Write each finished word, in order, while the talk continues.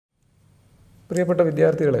പ്രിയപ്പെട്ട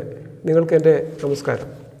വിദ്യാർത്ഥികളെ, നിങ്ങൾക്ക് എൻ്റെ നമസ്കാരം.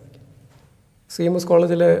 CMS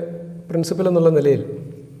കോളേജിലെ പ്രിൻസിപ്പൽ എന്നുള്ള നിലയിൽ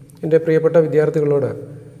എൻ്റെ പ്രിയപ്പെട്ട വിദ്യാർത്ഥികളോട്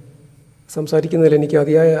സംസാരിക്കുന്നതിൽ എനിക്ക്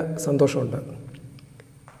അതിയായ സന്തോഷമുണ്ട്.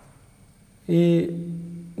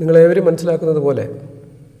 നിങ്ങളേവരും മനസ്സിലാക്കുന്നത് പോലെ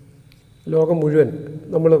ലോകം മുഴുവൻ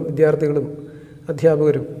നമ്മൾ വിദ്യാർത്ഥികളും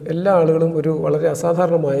അധ്യാപകരും എല്ലാ ആളുകളും ഒരു വളരെ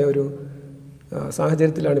അസാധാരണമായ ഒരു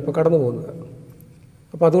സാഹചര്യത്തിലാണ് ഇപ്പോൾ കടന്നു പോകുന്നത്.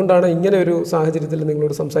 അപ്പോൾ അതുകൊണ്ടാണ് ഇങ്ങനെ ഒരു സാഹചര്യത്തിൽ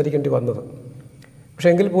നിങ്ങളോട് സംസാരിക്കേണ്ടി വന്നത്.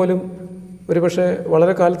 പക്ഷേ എങ്കിൽ പോലും ഒരുപക്ഷെ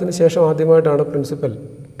വളരെ കാലത്തിന് ശേഷം ആദ്യമായിട്ടാണ് പ്രിൻസിപ്പൽ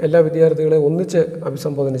എല്ലാ വിദ്യാർത്ഥികളെയും ഒന്നിച്ച്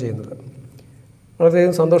അഭിസംബോധന ചെയ്യുന്നത്.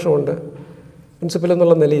 വളരെയധികം സന്തോഷമുണ്ട്. പ്രിൻസിപ്പൽ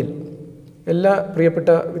എന്നുള്ള നിലയിൽ എല്ലാ പ്രിയപ്പെട്ട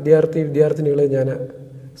വിദ്യാർത്ഥിനികളെ ഞാൻ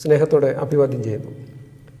സ്നേഹത്തോടെ അഭിവാദ്യം ചെയ്യുന്നു.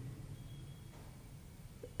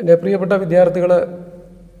 എൻ്റെ പ്രിയപ്പെട്ട വിദ്യാർത്ഥികൾ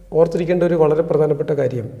ഓർത്തിരിക്കേണ്ട ഒരു വളരെ പ്രധാനപ്പെട്ട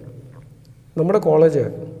കാര്യം, നമ്മുടെ കോളേജ്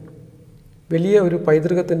വലിയ ഒരു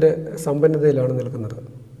പൈതൃകത്തിൻ്റെ സമ്പന്നതയിലാണ് നിൽക്കുന്നത്.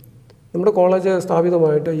 നമ്മുടെ കോളേജ്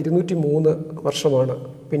സ്ഥാപിതമായിട്ട് 203 വർഷമാണ്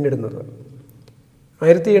പിന്നിടുന്നത്.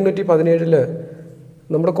 1817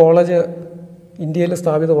 നമ്മുടെ കോളേജ് ഇന്ത്യയിൽ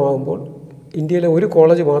സ്ഥാപിതമാകുമ്പോൾ ഇന്ത്യയിലെ ഒരു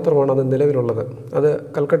കോളേജ് മാത്രമാണ് അത് നിലവിലുള്ളത്. അത്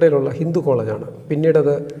കൽക്കട്ടയിലുള്ള ഹിന്ദു കോളേജാണ്.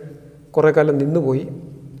 പിന്നീടത് കുറേ കാലം നിന്നുപോയി.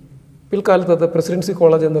 പിൽക്കാലത്ത് അത് പ്രസിഡൻസി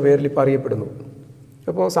കോളേജ് എന്ന പേരിൽ ഇപ്പോൾ അറിയപ്പെടുന്നു.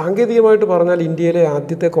 അപ്പോൾ സാങ്കേതികമായിട്ട് പറഞ്ഞാൽ ഇന്ത്യയിലെ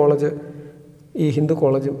ആദ്യത്തെ കോളേജ് ഈ ഹിന്ദു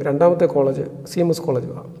കോളേജും രണ്ടാമത്തെ കോളേജ് CMS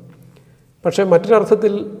കോളേജുമാണ്. പക്ഷേ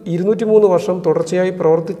മറ്റൊരർത്ഥത്തിൽ 203 വർഷം തുടർച്ചയായി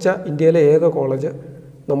പ്രവർത്തിച്ച ഇന്ത്യയിലെ ഏക കോളേജ്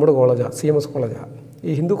നമ്മുടെ കോളേജാണ്, CMS കോളേജാണ്.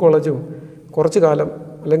 ഈ ഹിന്ദു കോളേജും കുറച്ചു കാലം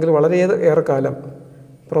അല്ലെങ്കിൽ വളരെയേറെ കാലം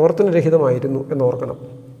പ്രവർത്തനരഹിതമായിരുന്നു എന്നോർക്കണം.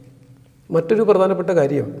 മറ്റൊരു പ്രധാനപ്പെട്ട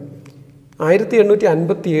കാര്യം,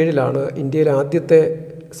 1857 ഇന്ത്യയിലെ ആദ്യത്തെ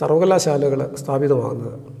സർവകലാശാലകൾ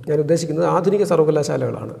സ്ഥാപിതമാകുന്നത്. ഞാൻ ഉദ്ദേശിക്കുന്നത് ആധുനിക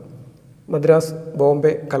സർവകലാശാലകളാണ്. മദ്രാസ്,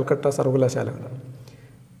 ബോംബെ, കൽക്കട്ട സർവകലാശാലകൾ.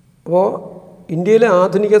 അപ്പോൾ ഇന്ത്യയിലെ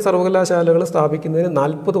ആധുനിക സർവകലാശാലകൾ സ്ഥാപിക്കുന്നതിന്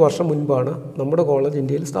 40 വർഷം മുൻപാണ് നമ്മുടെ കോളേജ്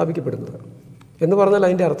ഇന്ത്യയിൽ സ്ഥാപിക്കപ്പെടുന്നത്. എന്ന് പറഞ്ഞാൽ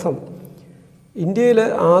അതിൻ്റെ അർത്ഥം ഇന്ത്യയിലെ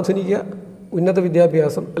ആധുനിക ഉന്നത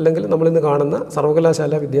വിദ്യാഭ്യാസം അല്ലെങ്കിൽ നമ്മളിന്ന് കാണുന്ന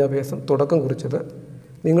സർവകലാശാല വിദ്യാഭ്യാസം തുടക്കം കുറിച്ചത്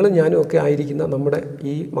നിങ്ങളും ഞാനും ഒക്കെ ആയിരിക്കുന്ന നമ്മുടെ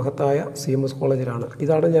ഈ മഹത്തായ CMS കോളേജിലാണ്.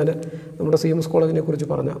 ഇതാണ് ഞാൻ നമ്മുടെ CMS കോളേജിനെ കുറിച്ച്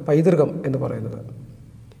പറഞ്ഞ പൈതൃകം എന്ന് പറയുന്നത്.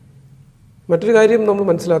 മറ്റൊരു കാര്യം നമ്മൾ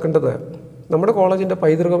മനസ്സിലാക്കേണ്ടത്, നമ്മുടെ കോളേജിൻ്റെ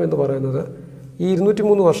പൈതൃകം എന്ന് പറയുന്നത് ഈ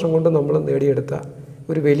 203 വർഷം കൊണ്ട് നമ്മൾ നേടിയെടുത്ത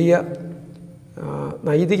ഒരു വലിയ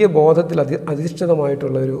നൈതിക ബോധത്തിൽ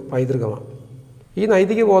അധിഷ്ഠിതമായിട്ടുള്ള ഒരു പൈതൃകമാണ്. ഈ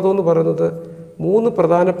നൈതിക ബോധം എന്ന് പറയുന്നത് 3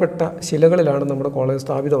 പ്രധാനപ്പെട്ട ശിലകളിലാണ് നമ്മുടെ കോളേജ്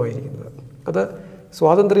സ്ഥാപിതമായിരിക്കുന്നത്. അത്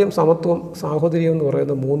സ്വാതന്ത്ര്യം, സമത്വം, സാഹോദര്യം എന്ന്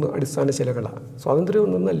പറയുന്ന 3 അടിസ്ഥാന ശിലകളാണ്. സ്വാതന്ത്ര്യം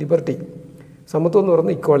എന്ന് പറഞ്ഞാൽ ലിബർട്ടി, സമത്വം എന്ന്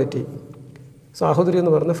പറയുന്നത് ഇക്വാളിറ്റി, സാഹോദര്യം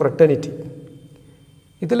എന്ന് പറയുന്നത് ഫ്രട്ടേണിറ്റി.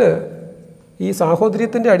 ഇതിൽ ഈ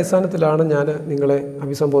സാഹോദര്യത്തിൻ്റെ അടിസ്ഥാനത്തിലാണ് ഞാൻ നിങ്ങളെ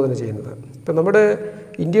അഭിസംബോധന ചെയ്യുന്നത്. ഇപ്പം നമ്മുടെ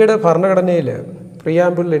ഇന്ത്യയുടെ ഭരണഘടനയിൽ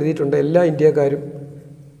പ്രിയാമ്പിളിൽ എഴുതിയിട്ടുണ്ട്, എല്ലാ ഇന്ത്യക്കാരും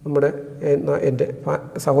എൻ്റെ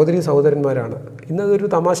സഹോദരന്മാരാണ്. ഇന്നതൊരു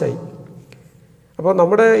തമാശയായി. അപ്പോൾ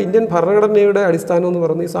നമ്മുടെ ഇന്ത്യൻ ഭരണഘടനയുടെ അടിസ്ഥാനം എന്ന്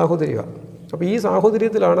പറയുന്നത് ഈ സാഹോദര്യമാണ്. അപ്പോൾ ഈ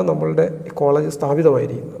സാഹോദര്യത്തിലാണ് നമ്മളുടെ കോളേജ്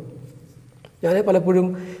സ്ഥാപിതമായിരിക്കുന്നത്. ഞാൻ പലപ്പോഴും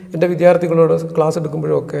എൻ്റെ വിദ്യാർത്ഥികളോട് ക്ലാസ്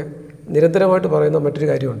എടുക്കുമ്പോഴൊക്കെ നിരന്തരമായിട്ട് പറയുന്ന മറ്റൊരു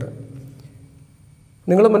കാര്യമുണ്ട്.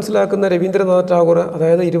 നിങ്ങൾ മനസ്സിലാക്കുന്ന രവീന്ദ്രനാഥ് ടാഗോർ,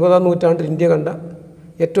 അതായത് 20-ാം നൂറ്റാണ്ടിൽ ഇന്ത്യ കണ്ട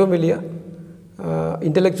ഏറ്റവും വലിയ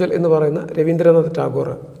ഇൻ്റലക്ച്വൽ എന്ന് പറയുന്ന രവീന്ദ്രനാഥ് ടാഗോർ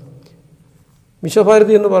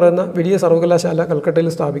വിശ്വഭാരതി എന്ന് പറയുന്ന വലിയ സർവകലാശാല കൽക്കട്ടയിൽ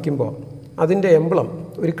സ്ഥാപിക്കുമ്പോൾ അതിൻ്റെ എംബ്ലം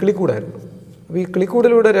ഒരു കിളിക്കൂടായിരുന്നു. അപ്പോൾ ഈ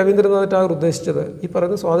കിളിക്കൂടിലൂടെ രവീന്ദ്രനാഥ് ടാഗോർ ഉദ്ദേശിച്ചത് ഈ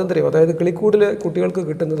പറയുന്ന സ്വാതന്ത്ര്യം, അതായത് കിളിക്കൂടിൽ കുട്ടികൾക്ക്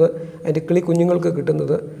കിട്ടുന്നത്, അതിൻ്റെ കിളി കുഞ്ഞുങ്ങൾക്ക്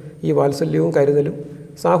കിട്ടുന്നത് ഈ വാത്സല്യവും കരുതലും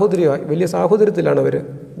സാഹോദര്യമായി വലിയ സാഹോദര്യത്തിലാണ് അവർ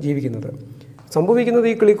ജീവിക്കുന്നത്. സംഭവിക്കുന്നത്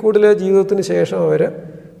ഈ കിളിക്കൂടിലെ ജീവിതത്തിന് ശേഷം അവർ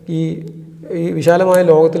ഈ വിശാലമായ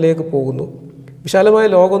ലോകത്തിലേക്ക് പോകുന്നു. വിശാലമായ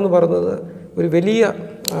ലോകം എന്ന് പറയുന്നത് ഒരു വലിയ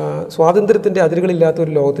സ്വാതന്ത്ര്യത്തിൻ്റെ അതിരുകളില്ലാത്ത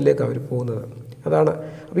ഒരു ലോകത്തിലേക്ക് അവർ പോകുന്നത്. അതാണ്.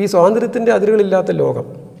 അപ്പോൾ ഈ സ്വാതന്ത്ര്യത്തിൻ്റെ അതിരുകളില്ലാത്ത ലോകം,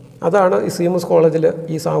 അതാണ് ഈ CMS കോളേജിൽ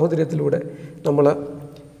ഈ സാഹോദര്യത്തിലൂടെ നമ്മൾ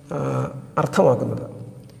അർത്ഥമാക്കുന്നത്.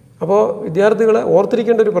 അപ്പോൾ വിദ്യാർത്ഥികളെ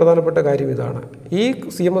ഓർത്തിരിക്കേണ്ട ഒരു പ്രധാനപ്പെട്ട കാര്യം ഇതാണ്. ഈ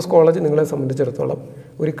CMS കോളേജ് നിങ്ങളെ സംബന്ധിച്ചിടത്തോളം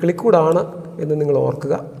ഒരു കിളിക്കൂടാണ് എന്ന് നിങ്ങൾ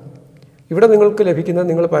ഓർക്കുക. ഇവിടെ നിങ്ങൾക്ക് ലഭിക്കുന്നത്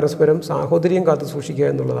നിങ്ങൾ പരസ്പരം സാഹോദര്യം കാത്തു സൂക്ഷിക്കുക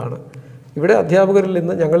എന്നുള്ളതാണ്. ഇവിടെ അധ്യാപകരിൽ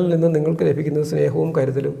നിന്ന്, ഞങ്ങളിൽ നിന്ന് നിങ്ങൾക്ക് ലഭിക്കുന്നത് സ്നേഹവും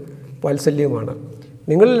കരുതലും വാത്സല്യവുമാണ്.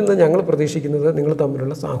 നിങ്ങളിൽ നിന്ന് ഞങ്ങൾ പ്രതീക്ഷിക്കുന്നത് നിങ്ങൾ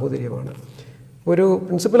തമ്മിലുള്ള സാഹോദര്യമാണ്. ഒരു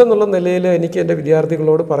പ്രിൻസിപ്പൽ എന്നുള്ള നിലയിൽ എനിക്ക് എൻ്റെ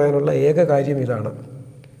വിദ്യാർത്ഥികളോട് പറയാനുള്ള ഏക കാര്യം ഇതാണ്.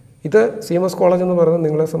 ഇത് CMS കോളേജ് എന്ന് പറയുന്നത്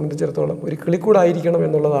നിങ്ങളെ സംബന്ധിച്ചിടത്തോളം ഒരു കിളിക്കൂടായിരിക്കണം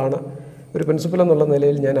എന്നുള്ളതാണ് ഒരു പ്രിൻസിപ്പൽ എന്നുള്ള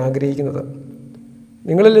നിലയിൽ ഞാൻ ആഗ്രഹിക്കുന്നത്.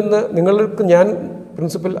 നിങ്ങളിൽ നിന്ന് നിങ്ങൾക്ക് ഞാൻ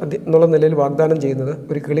പ്രിൻസിപ്പൽ എന്നുള്ള നിലയിൽ വാഗ്ദാനം ചെയ്യുന്നത്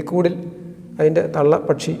ഒരു കിളിക്കൂടിൽ അതിൻ്റെ തള്ള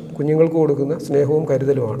പക്ഷി കുഞ്ഞുങ്ങൾക്ക് കൊടുക്കുന്ന സ്നേഹവും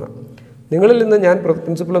കരുതലുമാണ്. നിങ്ങളിൽ നിന്ന് ഞാൻ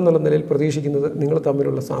പ്രിൻസിപ്പൽ എന്നുള്ള നിലയിൽ പ്രതീക്ഷിക്കുന്നത് നിങ്ങൾ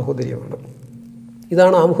തമ്മിലുള്ള സാഹോദര്യമാണ്.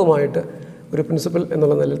 ഇതാണ് ആമുഖമായിട്ട് ഒരു പ്രിൻസിപ്പൽ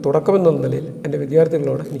എന്നുള്ള നിലയിൽ, തുടക്കമെന്നുള്ള നിലയിൽ എൻ്റെ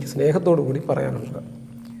വിദ്യാർത്ഥികളോട് എനിക്ക് സ്നേഹത്തോടു കൂടി പറയാനുള്ളത്.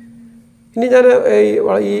 ഇനി ഞാൻ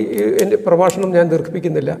എൻ്റെ പ്രഭാഷണം ഞാൻ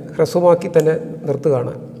ദീർഘിപ്പിക്കുന്നില്ല, ഹ്രസ്വമാക്കി തന്നെ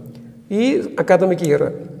നിർത്തുകയാണ്. ഈ അക്കാദമിക് ഇയർ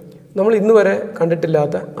നമ്മൾ ഇന്ന് വരെ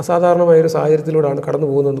കണ്ടിട്ടില്ലാത്ത അസാധാരണമായൊരു സാഹചര്യത്തിലൂടെയാണ് കടന്നു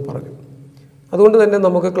പോകുന്നതെന്ന് പറഞ്ഞു. അതുകൊണ്ട് തന്നെ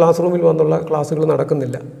നമുക്ക് ക്ലാസ് റൂമിൽ വന്നുള്ള ക്ലാസ്സുകൾ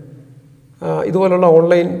നടക്കുന്നില്ല. ഇതുപോലുള്ള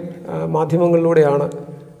ഓൺലൈൻ മാധ്യമങ്ങളിലൂടെയാണ്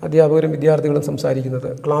അധ്യാപകരും വിദ്യാർത്ഥികളും സംസാരിക്കുന്നത്,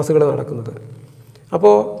 ക്ലാസ്സുകൾ നടക്കുന്നത്.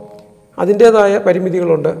 അപ്പോൾ അതിൻ്റേതായ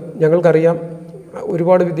പരിമിതികളുണ്ട്. ഞങ്ങൾക്കറിയാം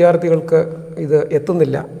ഒരുപാട് വിദ്യാർത്ഥികൾക്ക് ഇത്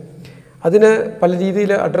എത്തുന്നില്ല. അതിന് പല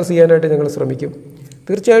രീതിയിൽ അഡ്രസ്സ് ചെയ്യാനായിട്ട് ഞങ്ങൾ ശ്രമിക്കും.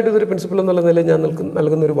 തീർച്ചയായിട്ടും ഇതൊരു പ്രിൻസിപ്പൽ എന്നുള്ള നിലയിൽ ഞാൻ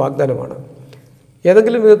നൽകുന്നൊരു വാഗ്ദാനമാണ്.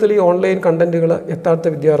 ഏതെങ്കിലും വിധത്തിൽ ഈ ഓൺലൈൻ കണ്ടൻറ്റുകൾ എത്താത്ത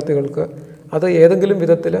വിദ്യാർത്ഥികൾക്ക് അത് ഏതെങ്കിലും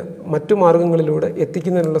വിധത്തിൽ മറ്റു മാർഗ്ഗങ്ങളിലൂടെ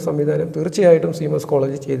എത്തിക്കുന്നതിനുള്ള സംവിധാനം തീർച്ചയായിട്ടും CMS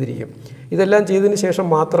കോളേജ് ചെയ്തിരിക്കും. ഇതെല്ലാം ചെയ്തതിന് ശേഷം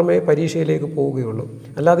മാത്രമേ പരീക്ഷയിലേക്ക് പോവുകയുള്ളൂ.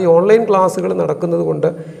 അല്ലാതെ ഈ ഓൺലൈൻ ക്ലാസ്സുകൾ നടക്കുന്നത് കൊണ്ട്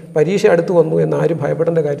പരീക്ഷ അടുത്ത് വന്നു എന്നാരും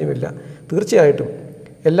ഭയപ്പെടേണ്ട കാര്യമില്ല. തീർച്ചയായിട്ടും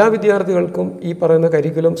എല്ലാ വിദ്യാർത്ഥികൾക്കും ഈ പറയുന്ന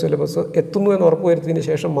കരിക്കുലം സിലബസ് എത്തുന്നു എന്ന് ഉറപ്പുവരുത്തിയതിന്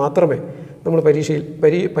ശേഷം മാത്രമേ നമ്മൾ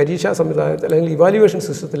പരീക്ഷാ സംവിധാനത്തിൽ അല്ലെങ്കിൽ ഇവാലുവേഷൻ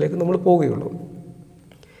സിസ്റ്റത്തിലേക്ക് നമ്മൾ പോവുകയുള്ളൂ.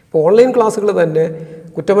 ഇപ്പോൾ ഓൺലൈൻ ക്ലാസ്സുകൾ തന്നെ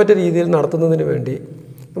കുറ്റമറ്റ രീതിയിൽ നടത്തുന്നതിന് വേണ്ടി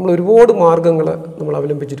നമ്മൾ ഒരുപാട് മാർഗ്ഗങ്ങൾ നമ്മൾ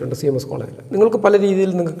അവലംബിച്ചിട്ടുണ്ട് CMS കോളേജിൽ. നിങ്ങൾക്ക് പല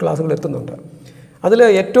രീതിയിൽ നിങ്ങൾക്ക് ക്ലാസ്സുകൾ എത്തുന്നുണ്ട്. അതിൽ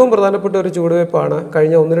ഏറ്റവും പ്രധാനപ്പെട്ട ഒരു ചുവടുവയ്പ്പാണ്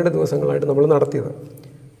കഴിഞ്ഞ 1-2 ദിവസങ്ങളായിട്ട് നമ്മൾ നടത്തിയത്.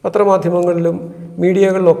 പത്രമാധ്യമങ്ങളിലും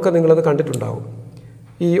മീഡിയകളിലൊക്കെ നിങ്ങളത് കണ്ടിട്ടുണ്ടാകും.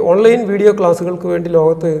 ഈ ഓൺലൈൻ വീഡിയോ ക്ലാസ്സുകൾക്ക് വേണ്ടി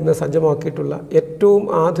ലോകത്ത് ഇന്ന് സജ്ജമാക്കിയിട്ടുള്ള ഏറ്റവും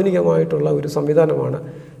ആധുനികമായിട്ടുള്ള ഒരു സംവിധാനമാണ്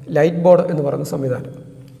ലൈറ്റ് ബോർഡ് എന്ന് പറയുന്ന സംവിധാനം.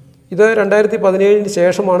 ഇത് 2017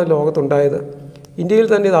 ശേഷമാണ് ലോകത്തുണ്ടായത്. ഇന്ത്യയിൽ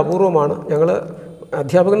തന്നെ ഇത് അപൂർവമാണ്. ഞങ്ങൾ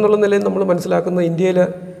അധ്യാപകൻ എന്നുള്ള നിലയിൽ നമ്മൾ മനസ്സിലാക്കുന്ന ഇന്ത്യയിൽ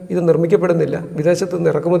ഇത് നിർമ്മിക്കപ്പെടുന്നില്ല, വിദേശത്ത് നിന്ന്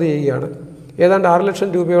ഇറക്കുമതി ചെയ്യുകയാണ്. ഏതാണ്ട് 6 ലക്ഷം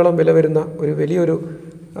രൂപയോളം വില വരുന്ന ഒരു വലിയൊരു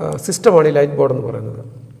സിസ്റ്റമാണ് ഈ ലൈറ്റ് ബോർഡ് എന്ന് പറയുന്നത്.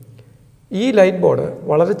 ഈ ലൈറ്റ് ബോർഡ്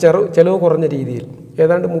വളരെ ചെലവ് കുറഞ്ഞ രീതിയിൽ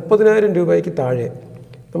ഏതാണ്ട് 30,000 രൂപയ്ക്ക് താഴെ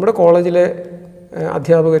നമ്മുടെ കോളേജിലെ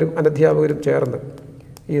അധ്യാപകരും അനധ്യാപകരും ചേർന്ന്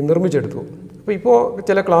ഈ നിർമ്മിച്ചെടുത്തു. അപ്പോൾ ഇപ്പോൾ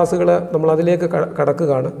ചില ക്ലാസ്സുകൾ നമ്മൾ അതിലേക്ക്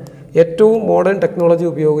കടക്കുകയാണ്. ഏറ്റവും മോഡേൺ ടെക്നോളജി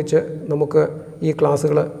ഉപയോഗിച്ച് നമുക്ക് ഈ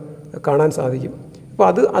ക്ലാസ്സുകൾ കാണാൻ സാധിക്കും. അപ്പോൾ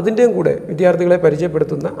അതിൻ്റെയും കൂടെ വിദ്യാർത്ഥികളെ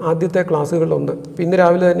പരിചയപ്പെടുത്തുന്ന ആദ്യത്തെ ക്ലാസ്സുകളിലൊന്ന്. ഇപ്പോൾ ഇന്ന്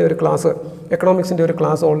രാവിലെ തന്നെ ഒരു ക്ലാസ്, എക്കണോമിക്സിൻ്റെ ഒരു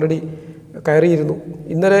ക്ലാസ് ഓൾറെഡി കയറിയിരുന്നു.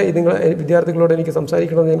 ഇന്നലെ വിദ്യാർത്ഥികളോട് എനിക്ക്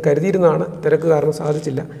സംസാരിക്കണമെന്ന് ഞാൻ കരുതിയിരുന്നതാണ്, തിരക്ക് കാരണം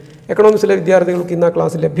സാധിച്ചില്ല. എക്കണോമിക്സിലെ വിദ്യാർത്ഥികൾക്ക് ഇന്ന് ആ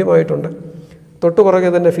ക്ലാസ് ലഭ്യമായിട്ടുണ്ട്. തൊട്ടു പുറകെ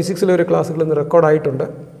തന്നെ ഫിസിക്സിലെ ഒരു ക്ലാസ്സുകൾ ഇന്ന് റെക്കോർഡായിട്ടുണ്ട്.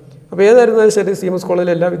 അപ്പോൾ ഏതായിരുന്നാലും ശരി, CMS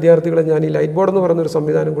കോളേജിലെ എല്ലാ വിദ്യാർത്ഥികളും ഞാൻ ഈ ലൈറ്റ് ബോർഡ് എന്ന് പറയുന്നൊരു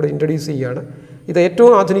സംവിധാനം കൂടെ ഇൻട്രൊഡ്യൂസ് ചെയ്യുകയാണ്. ഇത്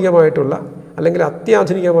ഏറ്റവും ആധുനികമായിട്ടുള്ള അല്ലെങ്കിൽ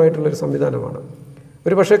അത്യാധുനികമായിട്ടുള്ളൊരു സംവിധാനമാണ്.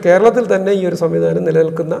 ഒരുപക്ഷെ കേരളത്തിൽ തന്നെ ഈ ഒരു സംവിധാനം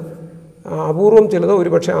നിലനിൽക്കുന്ന അപൂർവം ചിലതോ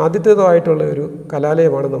ഒരുപക്ഷെ ആദ്യത്തേതോ ആയിട്ടുള്ള ഒരു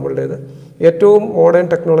കലാലയമാണ് നമ്മളുടേത്. ഏറ്റവും മോഡേൺ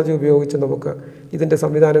ടെക്നോളജി ഉപയോഗിച്ച് നമുക്ക് ഇതിൻ്റെ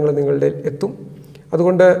സംവിധാനങ്ങൾ നിങ്ങളുടെ എത്തും.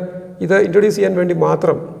 അതുകൊണ്ട് ഇത് ഇൻട്രൊഡ്യൂസ് ചെയ്യാൻ വേണ്ടി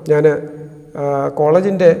മാത്രം ഞാൻ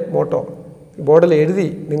കോളേജിൻ്റെ മോട്ടോ ബോർഡിൽ എഴുതി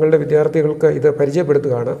നിങ്ങളുടെ വിദ്യാർത്ഥികൾക്ക് ഇത്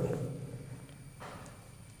പരിചയപ്പെടുത്തുകയാണ്.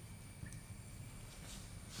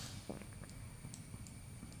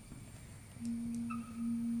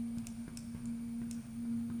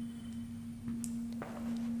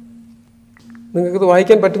 നിങ്ങൾക്കിത്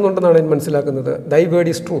വായിക്കാൻ പറ്റുന്നുണ്ടെന്നാണ് ഞാൻ മനസ്സിലാക്കുന്നത്. ദൈ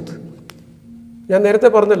വേർഡ് ഈസ് ട്രൂത്ത്. ഞാൻ നേരത്തെ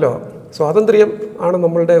പറഞ്ഞല്ലോ, സ്വാതന്ത്ര്യം ആണ്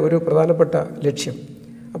നമ്മളുടെ ഒരു പ്രധാനപ്പെട്ട ലക്ഷ്യം.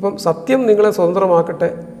 അപ്പം സത്യം നിങ്ങളെ സ്വതന്ത്രമാക്കട്ടെ,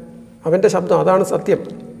 അവൻ്റെ ശബ്ദം, അതാണ് സത്യം.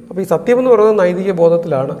 അപ്പോൾ ഈ സത്യം എന്ന് പറയുന്നത് നൈതിക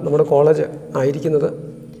ബോധത്തിലാണ് നമ്മുടെ കോളേജ് ആയിരിക്കുന്നത്.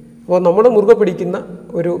 അപ്പോൾ നമ്മൾ മുറുകെ പിടിക്കുന്ന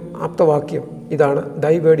ഒരു ആപ്തവാക്യം ഇതാണ്,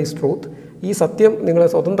 ദൈ വേർഡ് ഈസ് ട്രൂത്ത്. ഈ സത്യം നിങ്ങളെ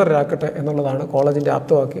സ്വതന്ത്രരാക്കട്ടെ എന്നുള്ളതാണ് കോളേജിൻ്റെ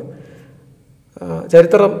ആപ്തവാക്യം.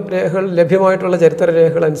 ലഭ്യമായിട്ടുള്ള ചരിത്ര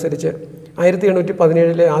രേഖകൾ അനുസരിച്ച്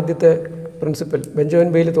 1817 ആദ്യത്തെ പ്രിൻസിപ്പൽ ബെഞ്ചമിൻ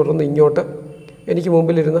ബെയ്ലി തുടർന്ന് ഇങ്ങോട്ട് എനിക്ക്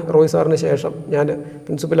മുമ്പിലിരുന്ന റോയ് സാറിന് ശേഷം ഞാൻ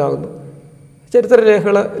പ്രിൻസിപ്പലാകുന്നു.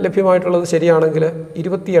 ചരിത്രരേഖകൾ ലഭ്യമായിട്ടുള്ളത് ശരിയാണെങ്കിൽ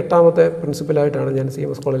 28ാമത്തെ പ്രിൻസിപ്പലായിട്ടാണ് ഞാൻ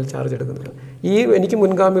CMS കോളേജിൽ ചാർജ് എടുക്കുന്നത്. എനിക്ക്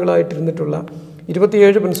മുൻഗാമികളായിട്ടിരുന്നിട്ടുള്ള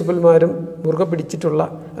 27 പ്രിൻസിപ്പൽമാരും മുറുകെ പിടിച്ചിട്ടുള്ള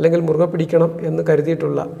അല്ലെങ്കിൽ മുറുകെ പിടിക്കണം എന്ന്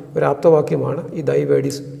കരുതിയിട്ടുള്ള ഒരു ആപ്തവാക്യമാണ് ഈ ദൈ വേർഡ്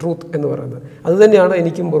ഈസ് ട്രൂത്ത് എന്ന് പറയുന്നത്. അതുതന്നെയാണ്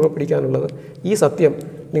എനിക്കും മുറുകെ പിടിക്കാനുള്ളത്. ഈ സത്യം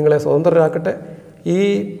നിങ്ങളെ സ്വതന്ത്രരാക്കട്ടെ. ഈ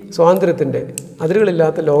സ്വാതന്ത്ര്യത്തിൻ്റെ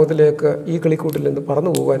അതിരുകളില്ലാത്ത ലോകത്തിലേക്ക് ഈ കളിക്കൂട്ടിൽ നിന്ന്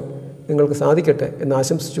പറന്നു പോകാൻ നിങ്ങൾക്ക് സാധിക്കട്ടെ എന്ന്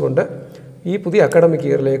ആശംസിച്ചുകൊണ്ട് ഈ പുതിയ അക്കാഡമിക്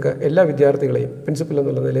ഇയറിലേക്ക് എല്ലാ വിദ്യാർത്ഥികളെയും പ്രിൻസിപ്പൽ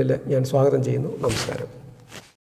എന്നുള്ള നിലയിൽ ഞാൻ സ്വാഗതം ചെയ്യുന്നു. നമസ്കാരം.